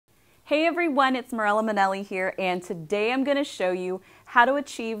Hey everyone, it's Mirella Manelli here, and today I'm going to show you how to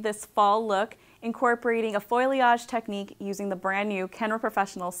achieve this fall look incorporating a foilayage technique using the brand new Kenra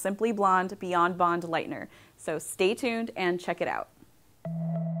Professional Simply Blonde Beyond Bond Lightener. So stay tuned and check it out.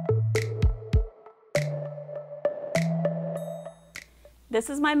 This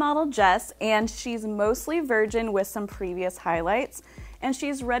is my model Jess, and she's mostly virgin with some previous highlights, and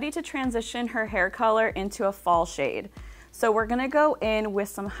she's ready to transition her hair color into a fall shade. So we're gonna go in with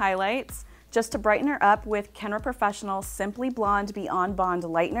some highlights just to brighten her up with Kenra Professional Simply Blonde Beyond Bond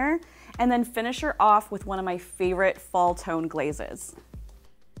Lightener, and then finish her off with one of my favorite fall tone glazes.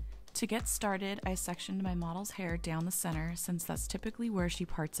 To get started, I sectioned my model's hair down the center since that's typically where she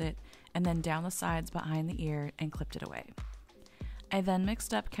parts it, and then down the sides behind the ear and clipped it away. I then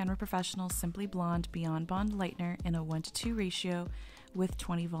mixed up Kenra Professional Simply Blonde Beyond Bond Lightener in a 1:2 ratio with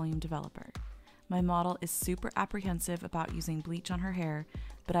 20 volume developer. My model is super apprehensive about using bleach on her hair,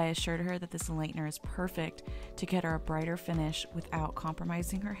 but I assured her that this lightener is perfect to get her a brighter finish without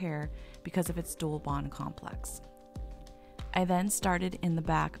compromising her hair because of its dual bond complex. I then started in the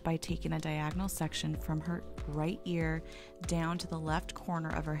back by taking a diagonal section from her right ear down to the left corner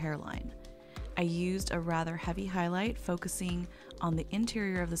of her hairline. I used a rather heavy highlight focusing on the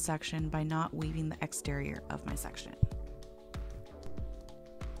interior of the section by not weaving the exterior of my section.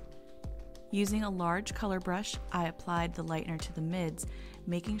 Using a large color brush, I applied the lightener to the mids,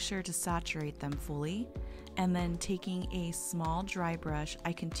 making sure to saturate them fully, and then taking a small dry brush,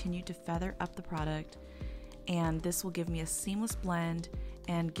 I continued to feather up the product, and this will give me a seamless blend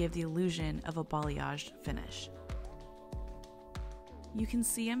and give the illusion of a balayage finish. You can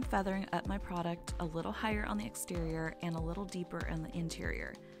see I'm feathering up my product a little higher on the exterior and a little deeper in the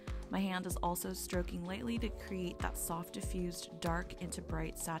interior. My hand is also stroking lightly to create that soft diffused dark into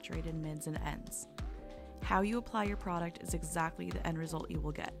bright saturated mids and ends. How you apply your product is exactly the end result you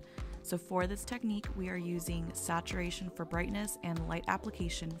will get. So for this technique, we are using saturation for brightness and light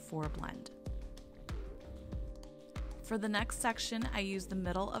application for a blend. For the next section, I used the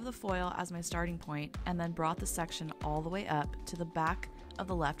middle of the foil as my starting point and then brought the section all the way up to the back of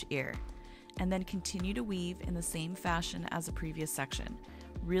the left ear, and then continue to weave in the same fashion as the previous section,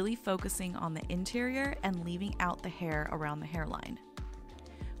 really focusing on the interior and leaving out the hair around the hairline.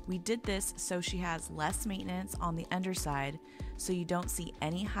 We did this so she has less maintenance on the underside, so you don't see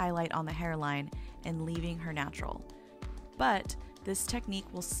any highlight on the hairline and leaving her natural. But this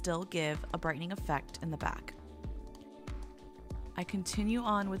technique will still give a brightening effect in the back. I continue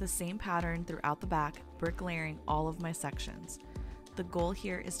on with the same pattern throughout the back, bricklayering all of my sections. The goal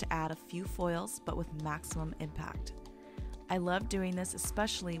here is to add a few foils, but with maximum impact. I love doing this,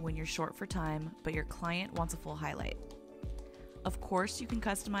 especially when you're short for time, but your client wants a full highlight. Of course, you can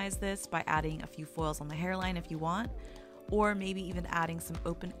customize this by adding a few foils on the hairline if you want, or maybe even adding some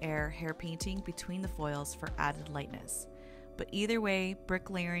open air hair painting between the foils for added lightness. But either way,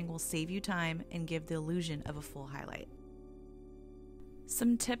 bricklayering will save you time and give the illusion of a full highlight.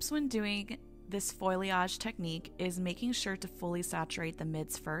 Some tips when doing this foilayage technique is making sure to fully saturate the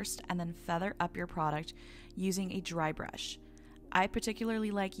mids first and then feather up your product using a dry brush. I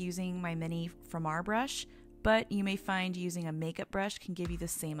particularly like using my mini from our brush, but you may find using a makeup brush can give you the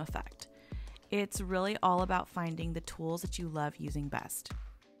same effect. It's really all about finding the tools that you love using best.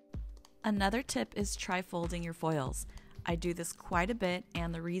 Another tip is try folding your foils. I do this quite a bit,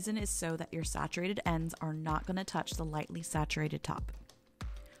 and the reason is so that your saturated ends are not going to touch the lightly saturated top.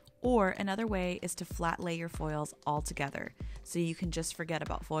 Or another way is to flat lay your foils all together so you can just forget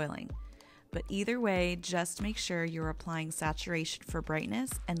about foiling. But either way, just make sure you're applying saturation for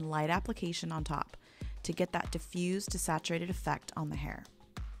brightness and light application on top to get that diffused to saturated effect on the hair.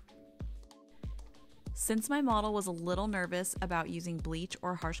 Since my model was a little nervous about using bleach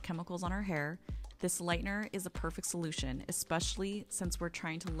or harsh chemicals on her hair, this lightener is a perfect solution, especially since we're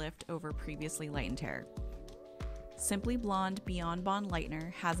trying to lift over previously lightened hair. Simply Blonde Beyond Bond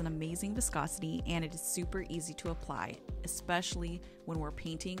Lightener has an amazing viscosity and it is super easy to apply, especially when we're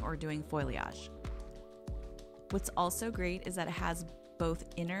painting or doing foilayage. What's also great is that it has both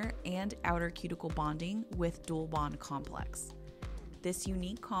inner and outer cuticle bonding with dual bond complex. This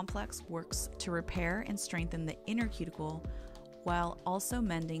unique complex works to repair and strengthen the inner cuticle while also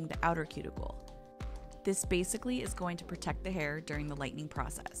mending the outer cuticle. This basically is going to protect the hair during the lightening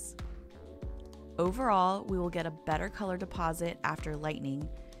process. Overall, we will get a better color deposit after lightening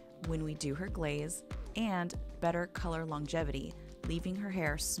when we do her glaze, and better color longevity, leaving her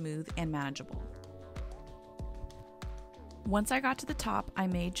hair smooth and manageable. Once I got to the top, I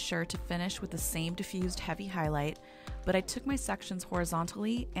made sure to finish with the same diffused heavy highlight, but I took my sections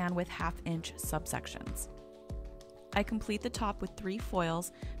horizontally and with 1/2 inch subsections. I complete the top with 3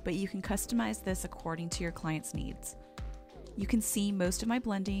 foils, but you can customize this according to your client's needs. You can see most of my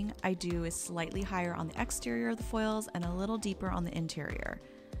blending I do is slightly higher on the exterior of the foils and a little deeper on the interior.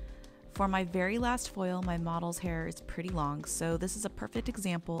 For my very last foil, my model's hair is pretty long, so this is a perfect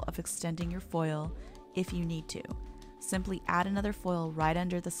example of extending your foil if you need to. Simply add another foil right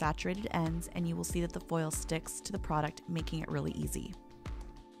under the saturated ends and you will see that the foil sticks to the product, making it really easy.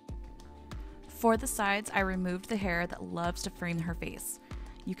 For the sides, I removed the hair that loves to frame her face.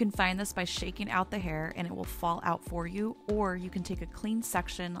 You can find this by shaking out the hair and it will fall out for you, or you can take a clean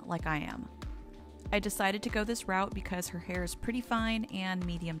section like I am. I decided to go this route because her hair is pretty fine and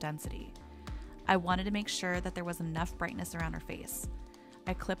medium density. I wanted to make sure that there was enough brightness around her face.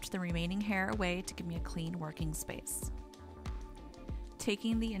 I clipped the remaining hair away to give me a clean working space.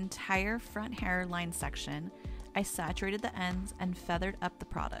 Taking the entire front hairline section, I saturated the ends and feathered up the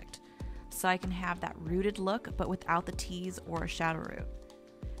product, so I can have that rooted look but without the tease or a shadow root.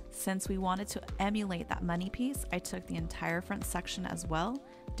 Since we wanted to emulate that money piece, I took the entire front section as well,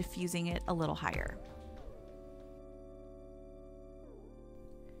 diffusing it a little higher.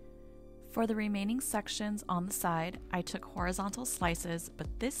 For the remaining sections on the side, I took horizontal slices, but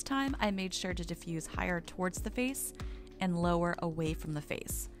this time I made sure to diffuse higher towards the face and lower away from the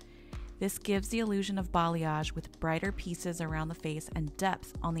face. This gives the illusion of balayage with brighter pieces around the face and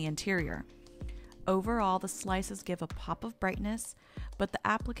depth on the interior. Overall, the slices give a pop of brightness, but the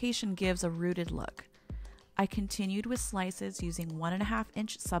application gives a rooted look. I continued with slices using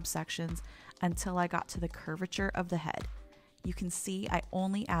 1.5-inch subsections until I got to the curvature of the head. You can see I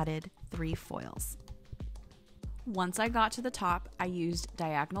only added 3 foils. Once I got to the top, I used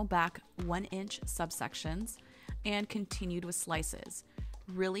diagonal back 1-inch subsections and continued with slices,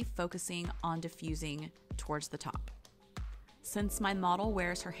 really focusing on diffusing towards the top. Since my model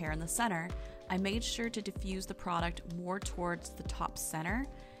wears her hair in the center, I made sure to diffuse the product more towards the top center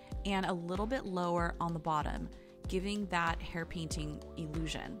and a little bit lower on the bottom, giving that hair painting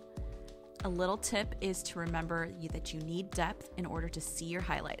illusion. A little tip is to remember that you need depth in order to see your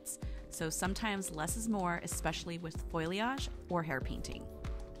highlights, so sometimes less is more, especially with foilayage or hair painting.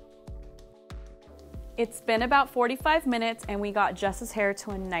 It's been about 45 minutes and we got Jess's hair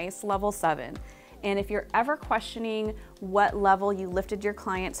to a nice level 7. And if you're ever questioning what level you lifted your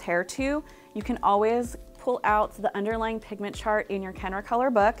client's hair to, you can always pull out the underlying pigment chart in your Kenra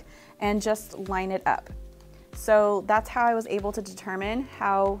color book and just line it up. So that's how I was able to determine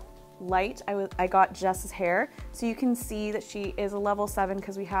how light I got Jess's hair. So you can see that she is a level 7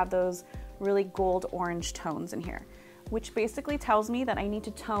 because we have those really gold orange tones in here, which basically tells me that I need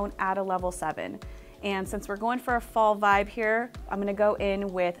to tone at a level 7. And since we're going for a fall vibe here, I'm gonna go in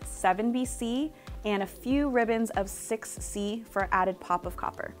with 7BC and a few ribbons of 6C for added pop of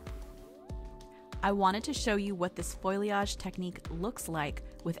copper. I wanted to show you what this foilayage technique looks like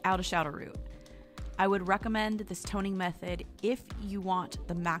without a shadow root. I would recommend this toning method if you want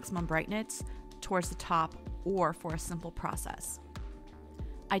the maximum brightness towards the top or for a simple process.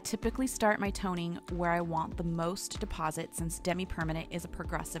 I typically start my toning where I want the most deposit since demi-permanent is a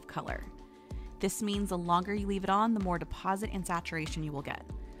progressive color. This means the longer you leave it on, the more deposit and saturation you will get.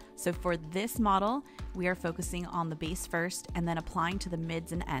 So for this model, we are focusing on the base first and then applying to the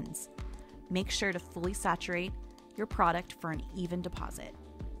mids and ends. Make sure to fully saturate your product for an even deposit.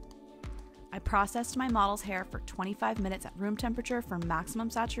 I processed my model's hair for 25 minutes at room temperature for maximum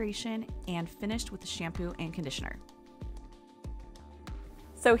saturation and finished with the shampoo and conditioner.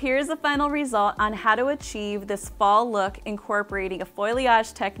 So here's the final result on how to achieve this fall look incorporating a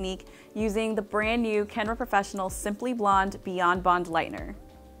foilayage technique using the brand new Kenra Professional Simply Blonde Beyond Bond Lightener.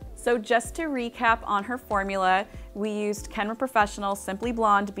 So just to recap on her formula, we used Kenra Professional Simply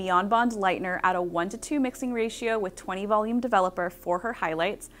Blonde Beyond Bond Lightener at a 1:2 mixing ratio with 20 volume developer for her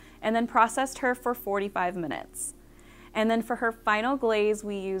highlights, and then processed her for 45 minutes. And then for her final glaze,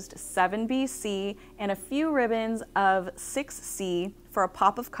 we used 7BC and a few ribbons of 6C for a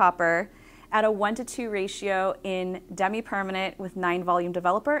pop of copper at a 1:2 ratio in demi-permanent with 9 volume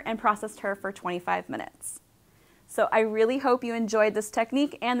developer and processed her for 25 minutes. So I really hope you enjoyed this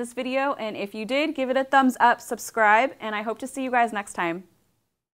technique and this video, and if you did, give it a thumbs up, subscribe, and I hope to see you guys next time.